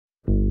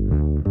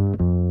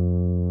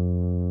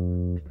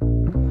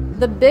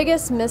The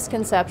biggest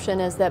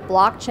misconception is that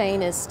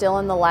blockchain is still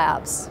in the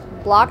labs.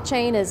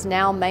 Blockchain is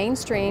now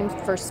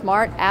mainstreamed for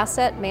smart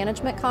asset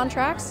management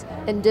contracts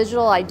and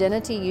digital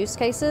identity use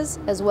cases,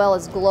 as well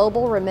as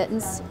global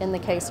remittance in the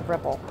case of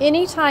Ripple.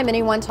 Anytime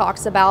anyone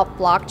talks about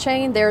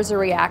blockchain, there's a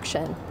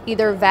reaction,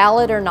 either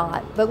valid or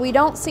not, but we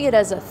don't see it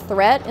as a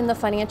threat in the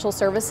financial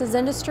services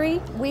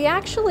industry. We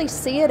actually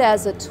see it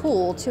as a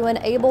tool to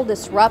enable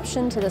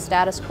disruption to the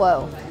status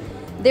quo.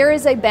 There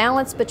is a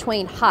balance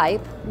between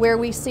hype, where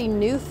we see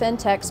new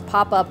fintechs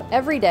pop up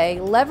every day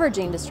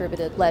leveraging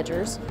distributed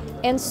ledgers,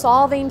 and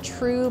solving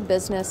true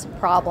business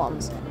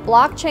problems.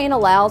 Blockchain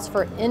allows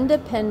for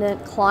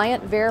independent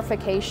client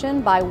verification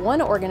by one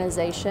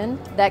organization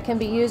that can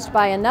be used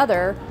by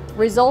another,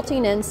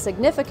 resulting in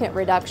significant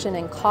reduction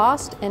in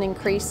cost and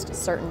increased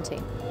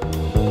certainty.